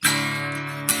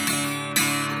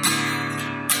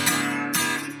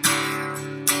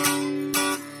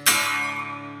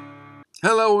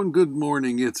Hello and good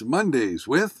morning. It's Mondays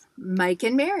with Mike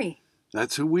and Mary.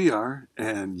 That's who we are,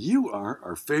 and you are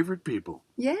our favorite people.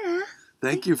 Yeah.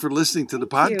 Thank you for listening to the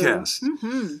Thank podcast. you.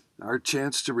 Mm-hmm. Our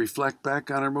chance to reflect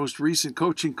back on our most recent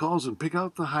coaching calls and pick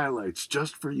out the highlights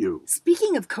just for you.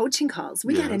 Speaking of coaching calls,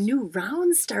 we got a Yes. new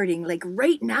round starting like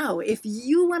right now. If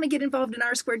you want to get involved in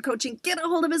R-Squared coaching, get a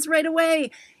hold of us right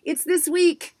away. It's this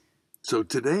week. So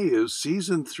today is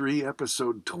season 3,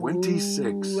 episode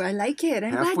 26. Ooh, I like it.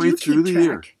 I'm glad Halfway you through keep the track.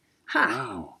 year. Ha.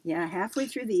 Wow. Yeah, halfway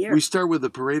through the year. We start with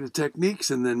a parade of techniques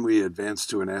and then we advance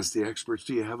to an Ask the Experts.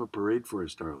 Do you have a parade for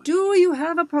us, darling? Do you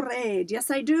have a parade?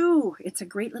 Yes, I do. It's a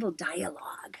great little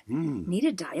dialogue. Hmm. Need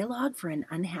a dialogue for an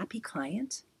unhappy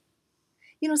client?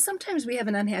 You know, sometimes we have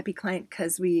an unhappy client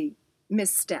because we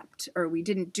misstepped or we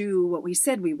didn't do what we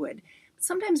said we would.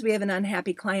 Sometimes we have an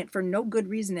unhappy client for no good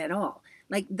reason at all.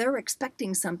 Like they're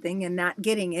expecting something and not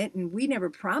getting it, and we never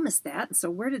promised that. So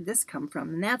where did this come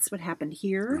from? And that's what happened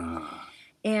here.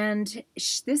 And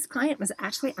this client was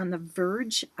actually on the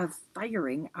verge of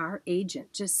firing our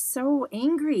agent, just so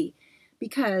angry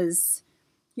because,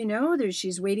 you know,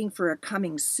 she's waiting for a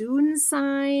coming soon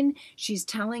sign. She's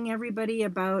telling everybody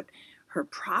about her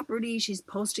property. She's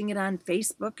posting it on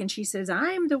Facebook, and she says,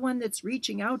 I'm the one that's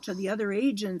reaching out to the other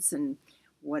agents and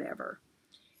whatever.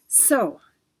 So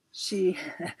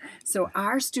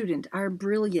our student, our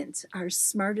brilliant, our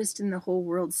smartest in the whole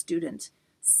world student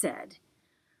said,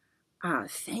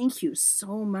 thank you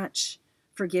so much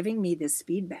for giving me this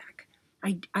feedback.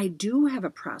 I do have a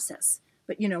process,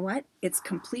 but you know what? It's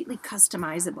completely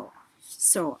customizable.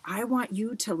 So I want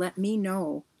you to let me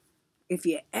know if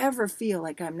you ever feel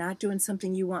like I'm not doing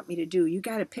something you want me to do. You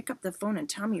got to pick up the phone and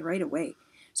tell me right away.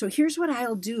 So here's what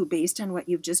I'll do based on what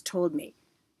you've just told me.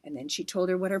 And then she told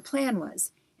her what her plan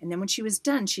was. And then when she was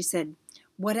done, she said,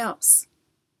 what else?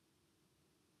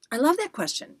 I love that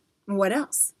question. What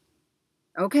else?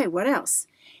 Okay, what else?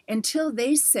 Until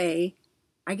they say,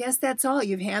 I guess that's all.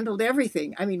 You've handled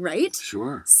everything. I mean, right?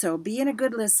 Sure. So being a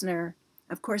good listener,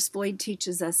 of course, Floyd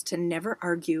teaches us to never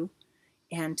argue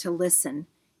and to listen.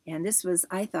 And this was,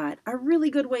 I thought, a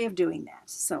really good way of doing that.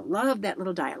 So love that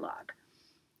little dialogue.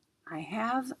 I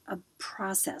have a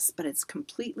process, but it's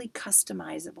completely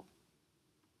customizable.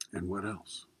 And what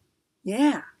else?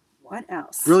 Yeah. What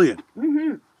else? Brilliant.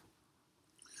 Mm-hmm.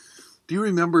 Do you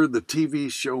remember the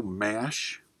TV show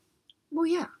MASH? Well,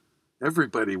 yeah.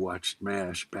 Everybody watched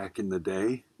MASH back in the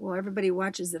day. Well, everybody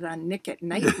watches it on Nick at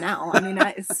Night now. I mean,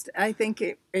 I think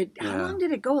it how long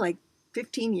did it go? Like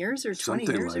 15 years or 20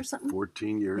 Something years like or something?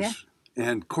 14 years. Yeah.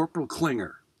 And Corporal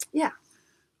Klinger, Yeah.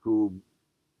 who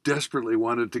desperately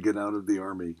wanted to get out of the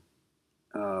Army,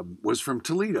 was from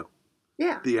Toledo.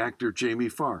 Yeah. The actor Jamie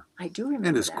Farr. I do remember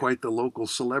And is that. quite the local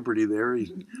celebrity there.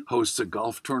 He hosts a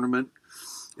golf tournament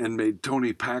and made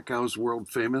Tony Pacquiao's world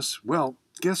famous. Well,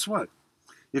 guess what?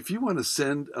 If you want to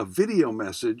send a video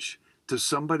message to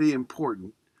somebody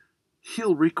important,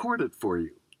 he'll record it for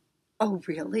you. Oh,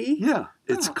 really? Yeah,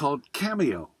 it's Oh. called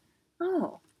Cameo.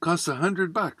 Oh, Costs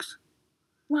 $100.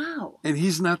 wow. And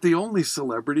he's not the only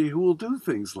celebrity who will do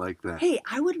things like that. Hey,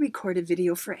 I would record a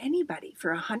video for anybody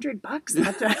for $100.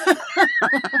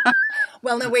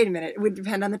 Well, no, wait a minute. It would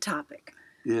depend on the topic.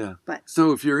 Yeah. But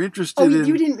so if you're interested you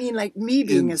in, didn't mean like me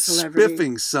being in a celebrity.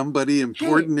 spiffing somebody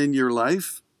important in your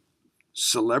life,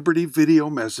 celebrity video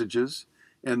messages,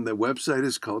 and the website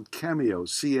is called Cameo,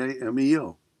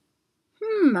 Cameo.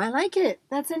 I like it.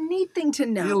 That's a neat thing to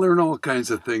know. You learn all kinds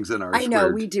of things in our I know,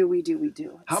 we do.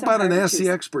 How So about an hard to Ask the choose.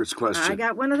 Experts question? I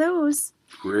got one of those.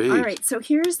 Great. All right, so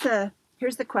here's the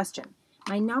question.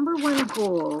 My number one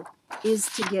goal is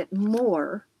to get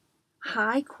more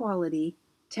high quality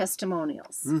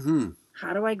testimonials. Mm-hmm.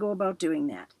 How do I go about doing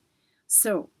that?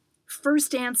 So,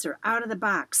 first answer out of the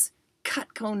box,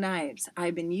 Cutco knives.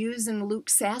 I've been using Luke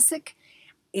Sasek.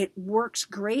 It works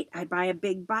great. I buy a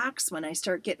big box. When I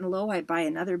start getting low, I buy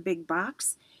another big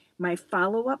box. My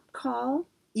follow-up call,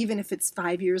 even if it's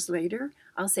 5 years later,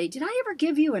 I'll say, did I ever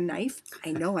give you a knife?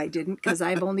 I know I didn't because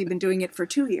I've only been doing it for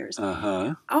 2 years.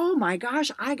 Uh-huh. Oh my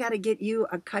gosh, I got to get you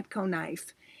a Cutco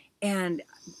knife. And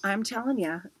I'm telling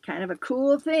you, kind of a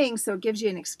cool thing. So it gives you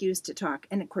an excuse to talk.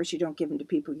 And of course, you don't give them to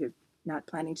people you're not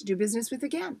planning to do business with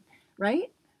again, right?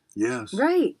 Yes.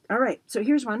 Right. All right. So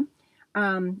here's one.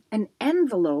 An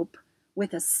envelope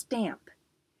with a stamp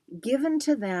given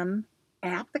to them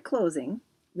at the closing.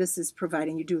 This is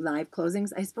providing you do live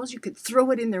closings. I suppose you could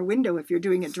throw it in their window if you're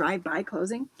doing a drive-by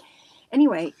closing.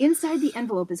 Anyway, inside the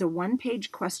envelope is a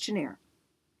one-page questionnaire.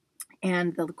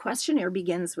 And the questionnaire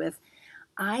begins with,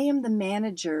 I am the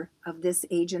manager of this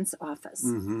agent's office.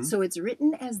 Mm-hmm. So it's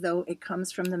written as though it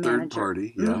comes from the Third manager.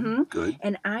 party. Yeah. Mhm. Good.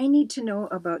 And I need to know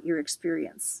about your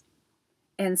experience.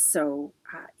 And so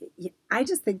I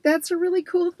just think that's a really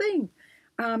cool thing.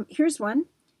 Here's one.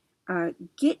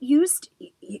 Get used.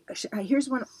 Here's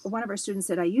one of our students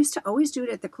said, I used to always do it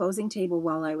at the closing table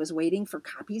while I was waiting for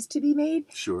copies to be made.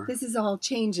 Sure. This is all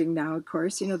changing now, of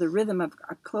course. The rhythm of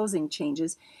closing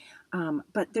changes.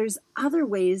 But there's other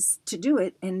ways to do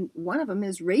it, and one of them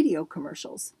is radio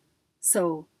commercials.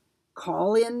 So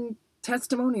call in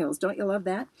testimonials. Don't you love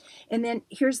that? And then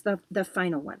here's the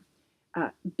final one.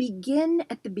 Begin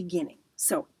at the beginning.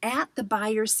 So at the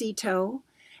buyer CTO,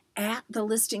 at the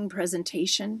listing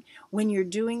presentation, when you're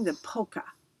doing the POCA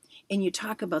and you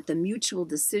talk about the mutual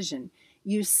decision,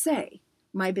 you say,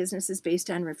 my business is based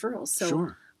on referrals. So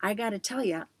Sure. I got to tell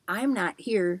you, I'm not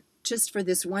here just for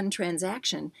this one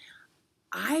transaction.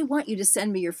 I want you to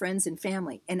send me your friends and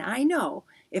family. And I know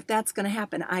if that's going to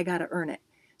happen, I got to earn it.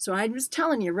 So I'm just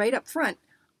telling you right up front,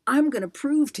 I'm going to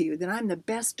prove to you that I'm the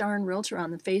best darn realtor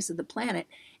on the face of the planet.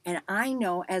 And I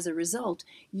know as a result,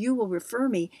 you will refer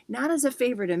me, not as a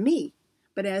favor to me,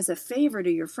 but as a favor to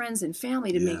your friends and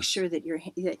family to make Yes. sure that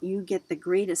you get the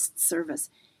greatest service.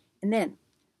 And then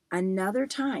another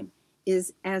time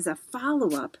is as a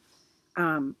follow-up,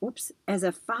 after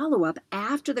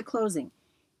the closing.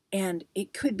 And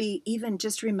it could be even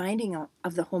just reminding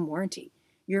of the home warranty.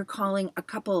 You're calling a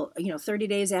couple, 30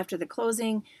 days after the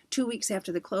closing, 2 weeks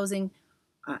after the closing,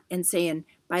 and saying,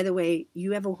 by the way,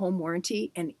 you have a home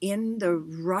warranty. And in the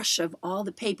rush of all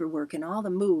the paperwork and all the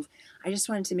move, I just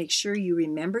wanted to make sure you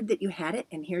remembered that you had it,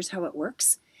 and here's how it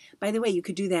works. By the way, you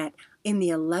could do that in the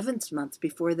 11th month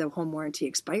before the home warranty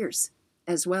expires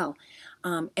as well.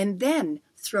 And then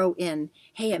throw in,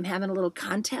 hey, I'm having a little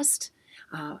contest.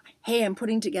 Hey, I'm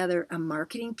putting together a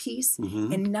marketing piece,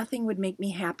 Mhm. and nothing would make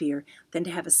me happier than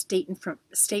to have a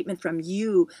statement from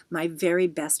you, my very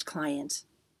best client.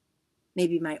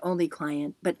 Maybe my only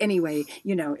client, but anyway,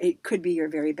 it could be your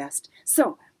very best.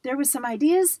 So there was some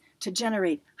ideas to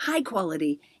generate high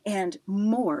quality and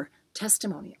more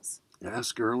testimonials.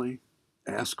 Ask early,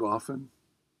 ask often,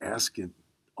 ask in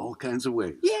all kinds of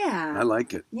ways. Yeah. I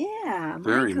like it. Yeah.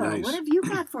 Very Michael, nice. what have you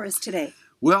got for us today?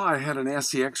 Well, I had an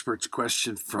Ask the Experts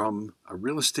question from a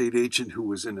real estate agent who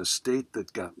was in a state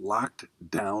that got locked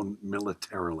down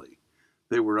militarily.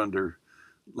 They were under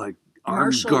like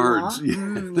armed Martial guards. law?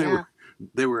 Yeah,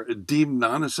 they were deemed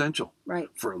non-essential Right,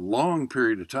 for a long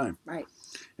period of time. right.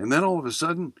 And then all of a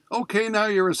sudden, okay, now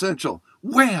you're essential.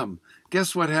 Wham!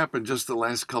 Guess what happened just the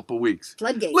last couple weeks?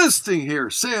 Floodgates. Listing here,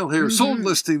 sale here, sold Mhm.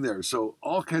 listing there. So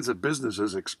all kinds of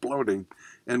businesses exploding.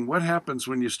 And what happens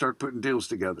when you start putting deals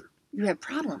together? You have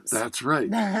problems. That's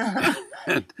right.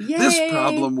 And Yay! this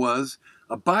problem was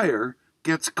a buyer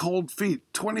gets cold feet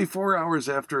 24 hours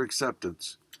after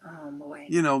acceptance, Oh boy.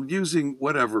 using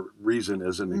whatever reason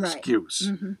as an Right. excuse.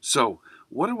 Mhm. So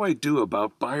what do I do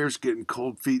about buyers getting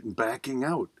cold feet and backing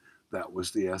out? That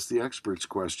was the Ask the Experts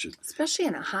question. Especially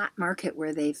in a hot market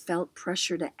where they felt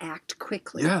pressure to act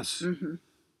quickly. Yes. Mm-hmm.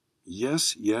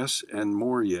 Yes, yes, and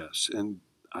more yes. And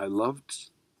I loved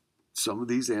some of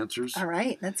these answers. All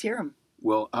right, let's hear them.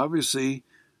 Well, obviously,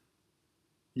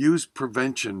 use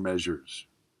prevention measures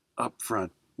up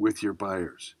front with your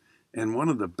buyers. And one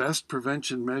of the best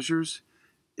prevention measures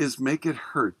is make it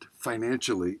hurt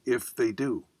financially if they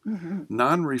do. Mm-hmm.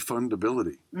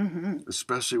 Non-refundability, Mm-hmm.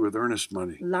 especially with earnest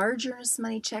money. Large earnest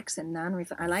money checks and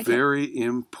non-refund. I like it. Very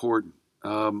important.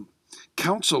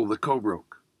 Counsel the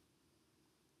co-broke.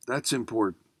 That's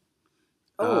important.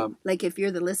 Oh, like if you're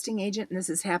the listing agent and this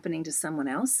is happening to someone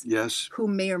else Yes. who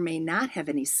may or may not have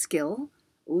any skill.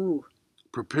 Ooh.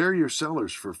 Prepare your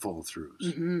sellers for fall throughs.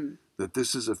 Mm-hmm. That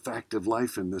this is a fact of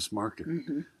life in this market.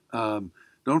 Mm-hmm.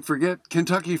 Don't forget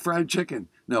Kentucky Fried Chicken.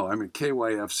 No, I mean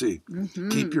KYFC. Mm-hmm.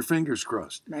 Keep your fingers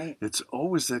crossed. Right. It's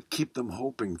always that keep them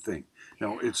hoping thing.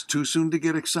 Now, it's too soon to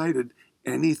get excited.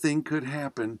 Anything could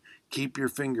happen. Keep your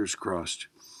fingers crossed.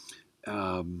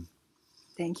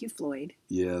 Thank you, Floyd.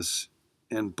 Yes.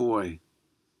 And boy,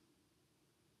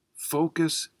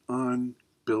 focus on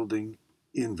building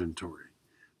inventory.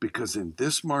 Because in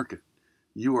this market,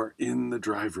 you are in the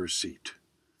driver's seat.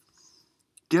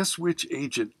 Guess which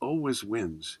agent always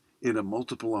wins in a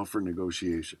multiple offer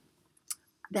negotiation?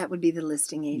 That would be the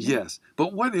listing agent. Yes.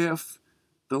 But what if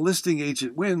the listing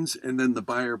agent wins and then the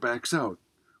buyer backs out?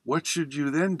 What should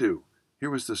you then do? Here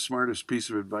was the smartest piece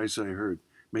of advice I heard.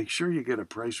 Make sure you get a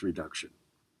price reduction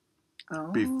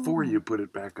before you put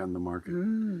it back on the market.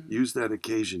 Use that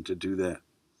occasion to do that.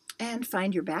 And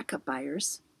find your backup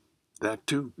buyers. That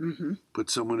too. Mm-hmm. Put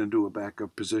someone into a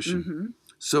backup position. Mm-hmm.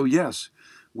 So yes,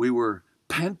 we were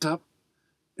pent up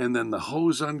and then the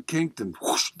hose unkinked and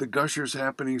whoosh, the gusher's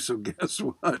happening. So guess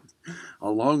what?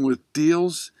 Along with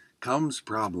deals comes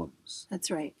problems.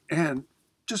 That's right. And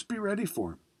just be ready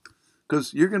for them.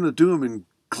 Because you're going to do them in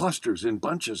clusters, in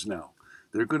bunches now.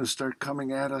 They're going to start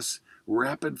coming at us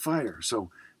rapid fire. So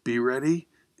be ready.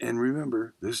 And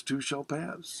remember, this too shall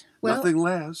pass. Well, Nothing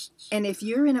lasts. And if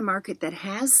you're in a market that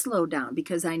has slowed down,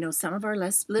 because I know some of our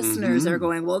listeners are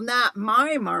going, well, not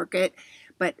my market,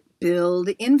 but build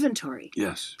inventory.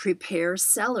 Yes. Prepare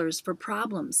sellers for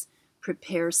problems.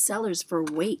 Prepare sellers for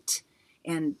wait.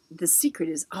 And the secret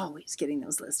is always getting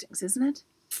those listings, isn't it?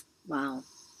 Wow.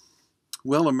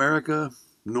 Well, America,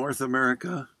 North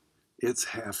America, it's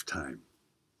halftime.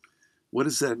 What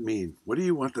does that mean? What do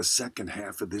you want the second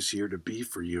half of this year to be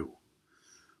for you?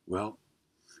 Well,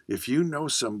 if you know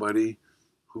somebody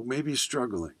who may be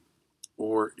struggling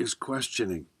or is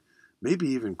questioning, maybe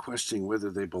even questioning whether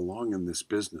they belong in this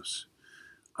business,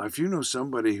 if you know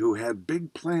somebody who had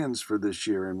big plans for this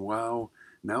year and wow,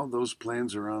 now those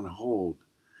plans are on hold,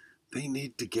 they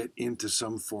need to get into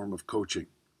some form of coaching.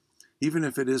 Even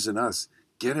if it isn't us,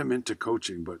 get them into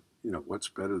coaching. But, what's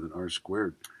better than R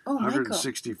squared? Oh, Michael.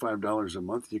 $165 a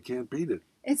month, you can't beat it.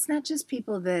 It's not just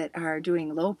people that are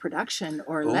doing low production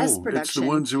or less production. It's the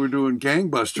ones who are doing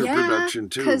gangbuster production,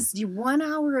 too. Because 1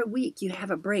 hour a week, you have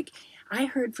a break. I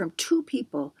heard from 2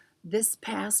 people this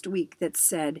past week that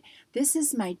said, this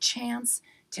is my chance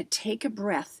to take a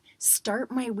breath, start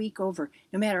my week over,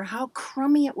 no matter how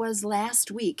crummy it was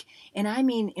last week. And I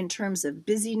mean in terms of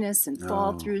busyness and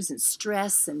fall-throughs and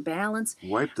stress and balance.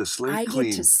 Wipe the slate clean. I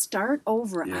get to start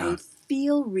over. Yeah. I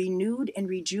feel renewed and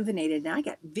rejuvenated. And I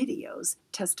got videos,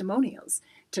 testimonials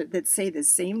that say the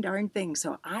same darn thing.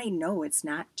 So I know it's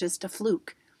not just a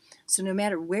fluke. So no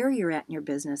matter where you're at in your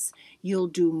business, you'll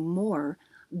do more,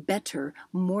 better,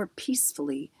 more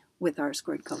peacefully with R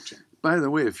Squared Coaching. By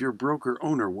the way, if your broker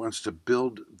owner wants to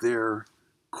build their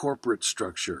corporate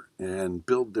structure and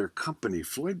build their company,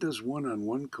 Floyd does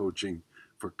one-on-one coaching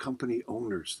for company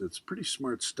owners. That's pretty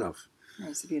smart stuff.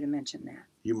 Nice of you to mention that.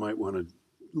 You might want to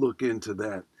look into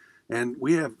that. And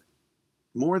we have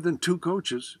more than 2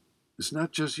 coaches. It's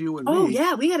not just you and me. Oh,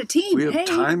 yeah, we got a team. We have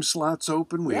time slots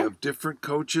open. We have different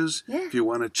coaches. Yeah. If you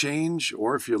want to change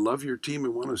or if you love your team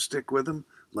and want to stick with them,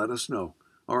 let us know.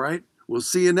 All right? We'll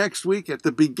see you next week at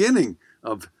the beginning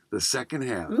of the second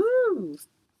half. Ooh.